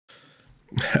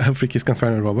Freaky's can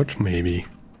find a robot? Maybe.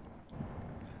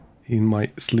 In my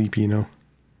sleep, you know.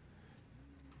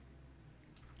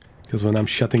 Because when I'm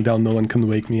shutting down, no one can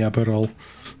wake me up at all.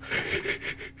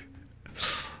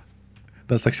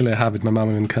 That's actually a habit. My mom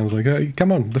even comes like, hey,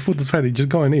 come on, the food is ready, just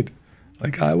go and eat.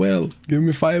 Like, I will, give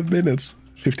me 5 minutes.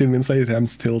 15 minutes later, I'm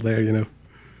still there, you know.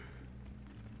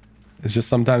 It's just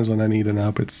sometimes when I need a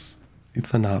nap, it's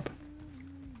a nap.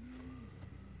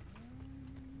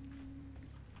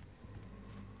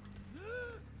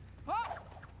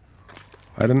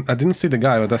 I didn't see the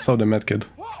guy, but I saw the medkit.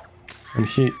 And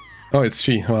he... Oh, it's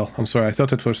she. Well, I'm sorry, I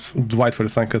thought it was Dwight for the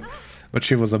second. But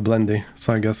she was a blendy,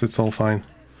 so I guess it's all fine.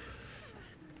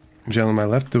 Gen on my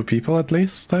left, 2 people at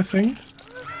least, I think.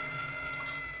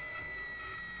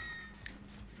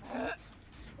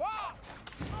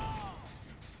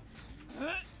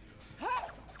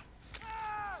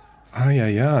 Ah,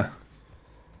 yeah.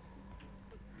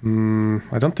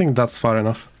 I don't think that's far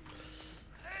enough.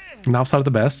 Knives are the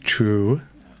best, true.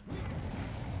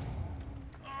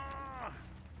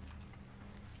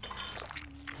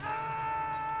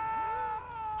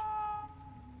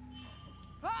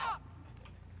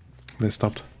 They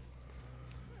stopped.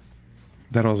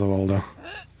 There was a Waldo.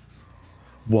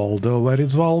 Waldo, where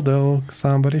is Waldo?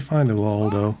 Somebody find a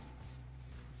Waldo.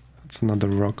 That's another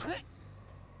rock.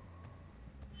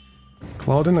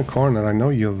 Cloud in the corner, I know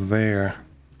you're there.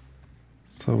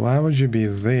 So why would you be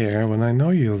there when I know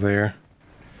you're there?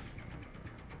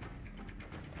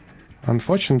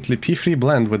 Unfortunately, P3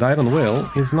 blend with Iron Will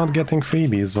is not getting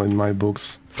freebies in my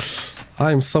books.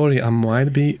 I'm sorry, I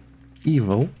might be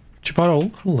evil.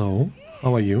 Chiparol, hello.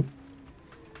 How are you?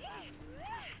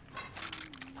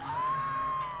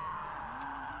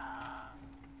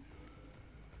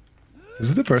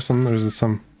 Is it a person or is it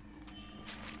some...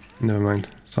 Never mind,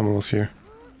 someone was here.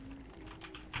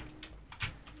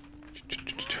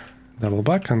 Double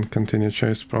back and continue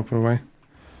chase proper way.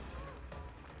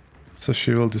 So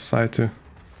she will decide to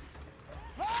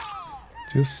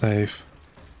save.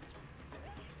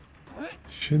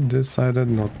 She decided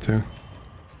not to.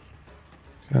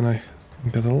 Can I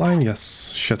get a line?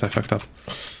 Yes. Shit, I fucked up.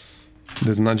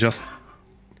 Did not just...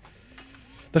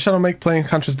 Does Shadow make playing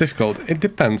countries difficult? It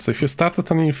depends. If you start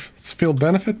at any skill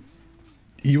benefit,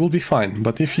 you will be fine.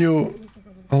 But if you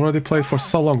already played for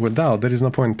so long without, there is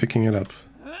no point picking it up.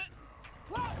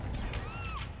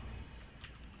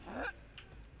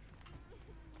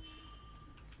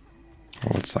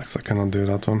 Oh, it sucks. I cannot do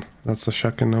that one. That's a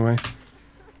shock in a way.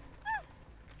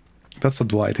 That's a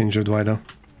Dwight, injured Dwight though.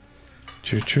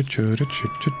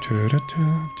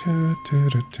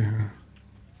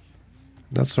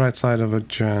 That's right side of a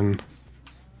gen.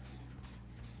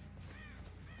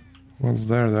 What's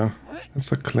there though?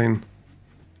 That's a clean.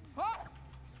 Or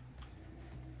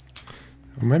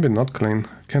maybe not clean.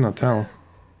 Cannot tell.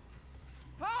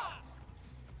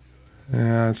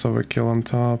 Yeah, it's overkill on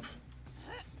top.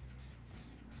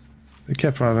 They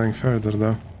kept traveling further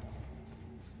though.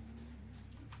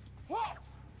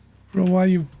 Bro, why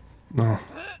you... No.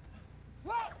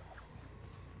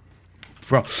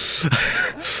 Bro.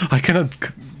 I cannot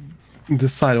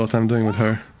decide what I'm doing with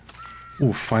her.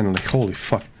 Ooh, finally. Holy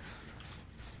fuck.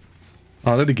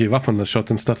 I already gave up on the shot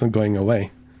and started going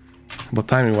away. But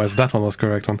timing wise, that one was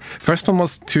correct one. First one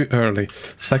was too early.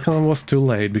 Second one was too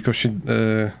late because she...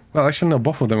 well, actually no,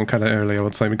 both of them were kind of early, I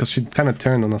would say. Because she kind of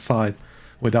turned on the side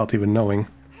without even knowing.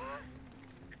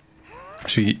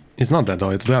 She is not that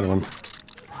though, it's the other one.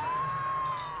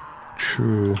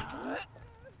 True.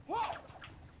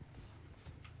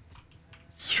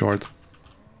 It's short.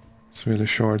 It's really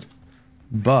short.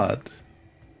 But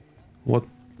what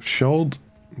showed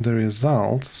the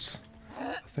results,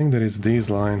 I think there is this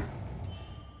line.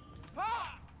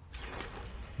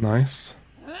 Nice.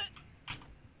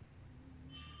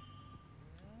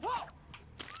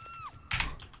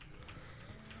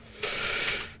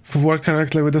 Work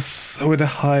correctly with the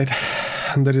height,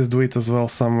 and there is Dwight as well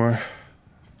somewhere.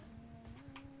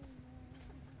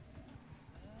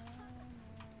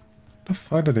 Where the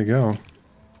fuck did he go?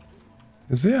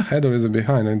 Is he ahead or is he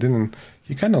behind? I didn't...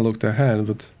 He kind of looked ahead,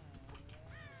 but...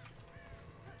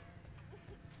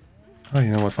 Oh,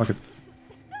 you know what? Fuck it.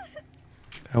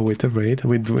 I'll wait a raid.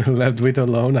 We left Dwight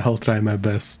alone. I'll try my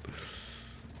best.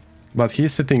 But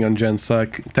he's sitting on gen, so I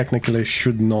technically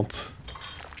should not...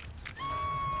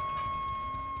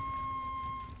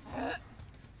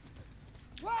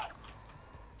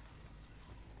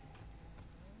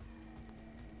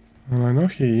 Well, I know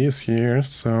he is here,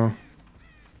 so...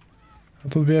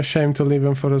 It would be a shame to leave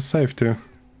him for a save too.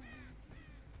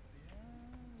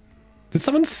 Did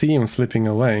someone see him slipping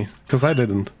away? Because I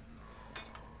didn't.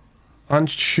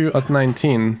 Aren't you at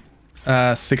 19?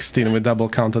 16, we double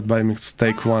counted by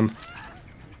mistake 1.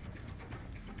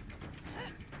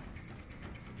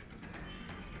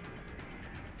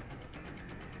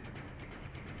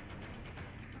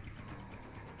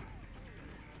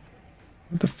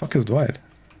 What the fuck is Dwight?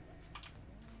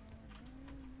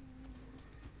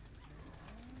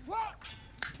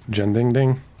 Jen ding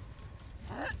ding.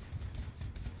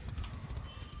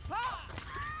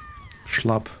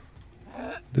 Schlap.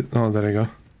 Oh, there you go.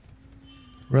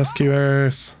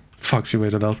 Rescuers! Fuck, she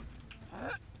waited out.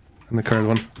 And the current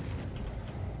one.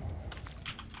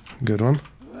 Good one.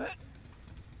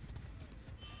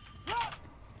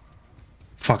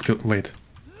 Fuck, wait.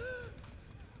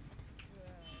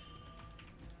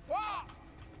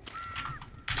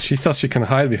 She thought she can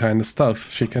hide behind the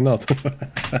stuff. She cannot.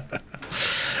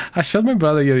 I showed my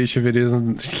brother your YouTube videos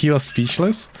and he was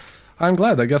speechless. I'm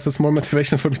glad. I guess it's more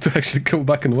motivation for me to actually go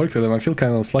back and work with him. I feel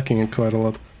kind of slacking it quite a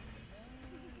lot.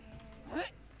 What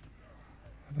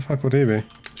the fuck would he be?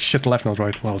 Shit, left, not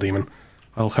right. Well, demon.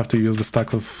 I'll have to use the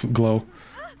stack of glow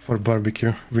for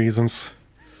barbecue reasons.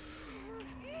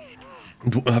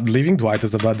 Leaving Dwight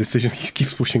is a bad decision. He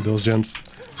keeps pushing those gens.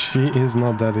 She is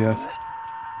not dead yet.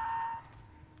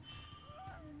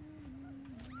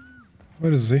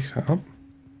 Where is he? Oh.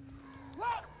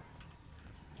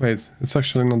 Wait, it's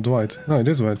actually not Dwight. No, it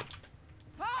is Dwight.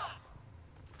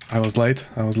 I was late.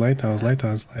 I was late. I was late.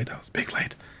 I was late. I was big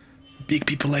late. Big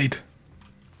people late.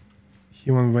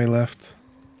 Human way left.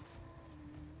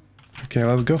 Okay,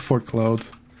 let's go for Cloud.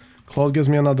 Cloud gives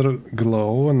me another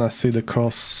glow, and I see the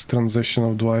cross transition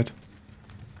of Dwight.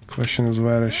 Question is,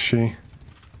 where is she?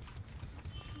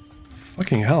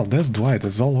 Fucking hell, there's Dwight.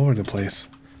 It's all over the place.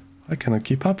 I cannot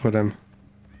keep up with him.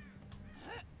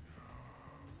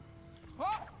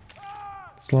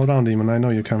 Slow down, demon. I know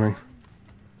you're coming.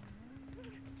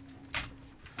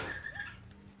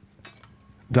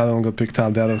 That one got picked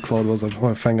up. The other Cloud was,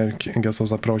 well, Fang, I guess,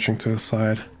 was approaching to his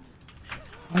side.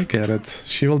 I get it.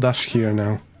 She will dash here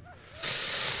now.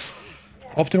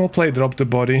 Optimal play, drop the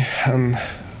body, and...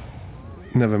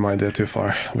 Never mind, they're too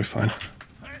far. We're fine.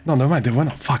 No, never mind, they went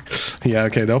up. Fuck. Yeah,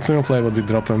 okay, the optimal play would be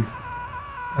drop him.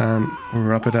 And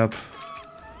wrap it up.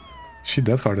 She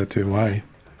dead carded too, why?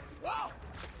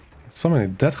 So many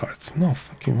dead cards. No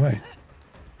fucking way.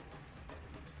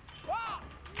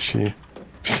 She...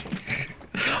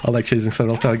 I like chasing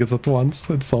several targets at once.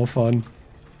 It's so fun.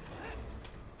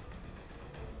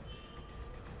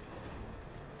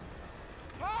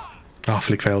 Oh,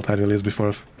 flick failed. I released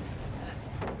before.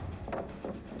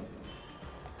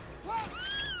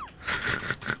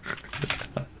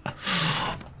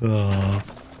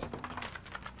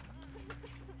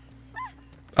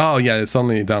 Oh yeah, it's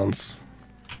only downs.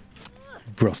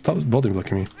 Bro, stop body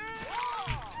blocking me.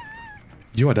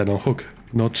 You are dead on hook,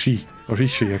 not she. Or is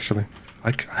she actually?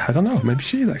 I don't know, maybe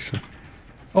she is actually.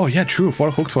 Oh yeah, true,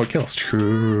 4 hooks, 4 kills.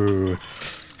 True.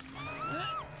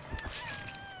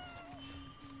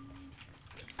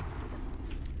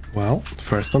 Well,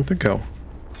 first one to go.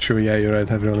 True, yeah, you're right,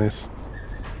 everyone is.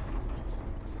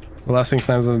 The last thing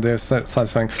times of their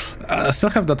satisfying. I still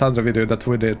have that other video that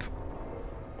we did.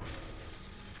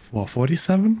 What,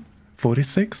 47?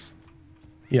 46?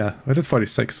 Yeah, we did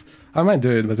 46. I might do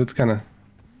it, but it's kinda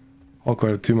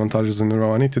awkward, 2 montages in a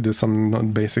row. I need to do some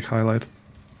non-basic highlight.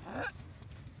 I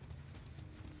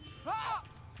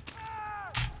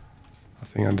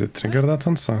think I did trigger that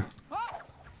one, so...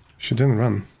 She didn't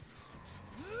run.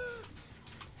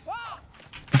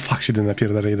 Fuck, she didn't appear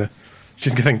there either.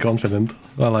 She's getting confident.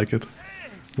 I like it.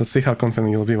 Let's see how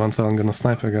confident you'll be once I'm gonna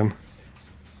snipe again.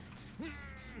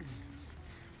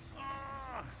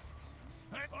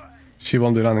 She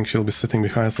won't be running, she'll be sitting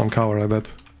behind some cover, I bet.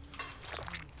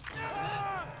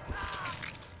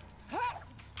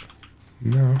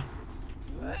 No.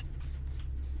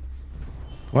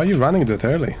 Why are you running that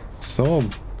early? So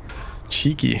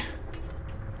cheeky.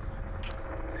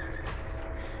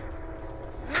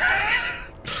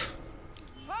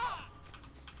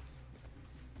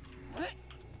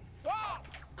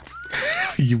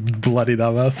 You bloody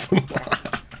dumbass.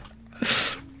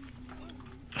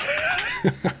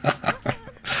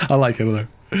 I like it though.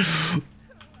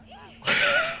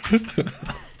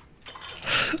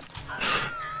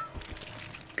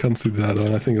 Can't see that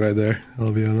one, I think right there,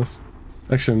 I'll be honest.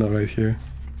 Actually not right here.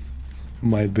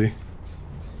 Might be.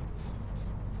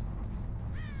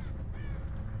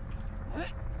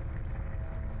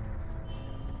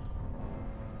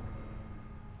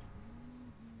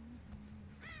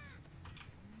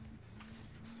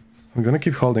 I'm gonna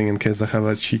keep holding in case I have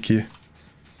a cheeky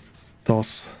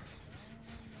toss.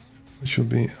 It should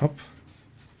be up.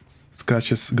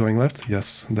 Scratch is going left.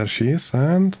 Yes, there she is.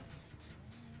 And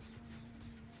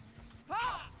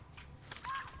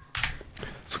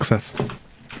Success.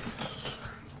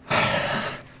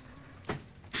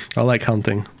 I like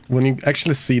hunting. When you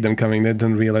actually see them coming, they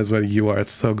don't realize where you are.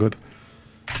 It's so good.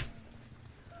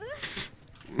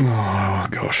 Oh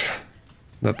gosh.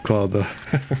 That cloud though.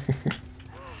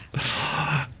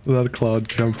 That cloud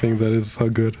jumping, that is so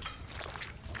good.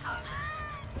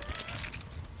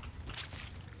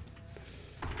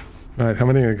 Right, how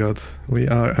many we got? We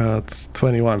are at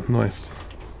 21, nice.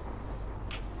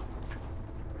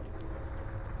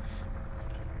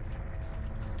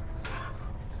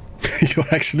 You're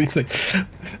actually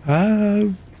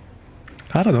I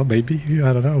don't know, maybe,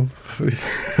 I don't know.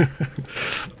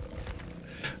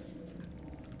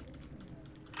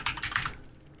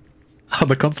 Oh,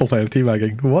 the console player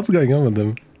teabagging. What's going on with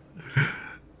them?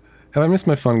 Have I missed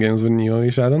my fun games with Neo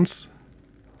Shadows?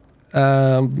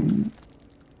 What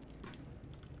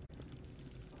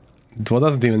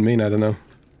does it even mean? I don't know.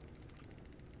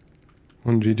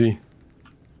 1GG.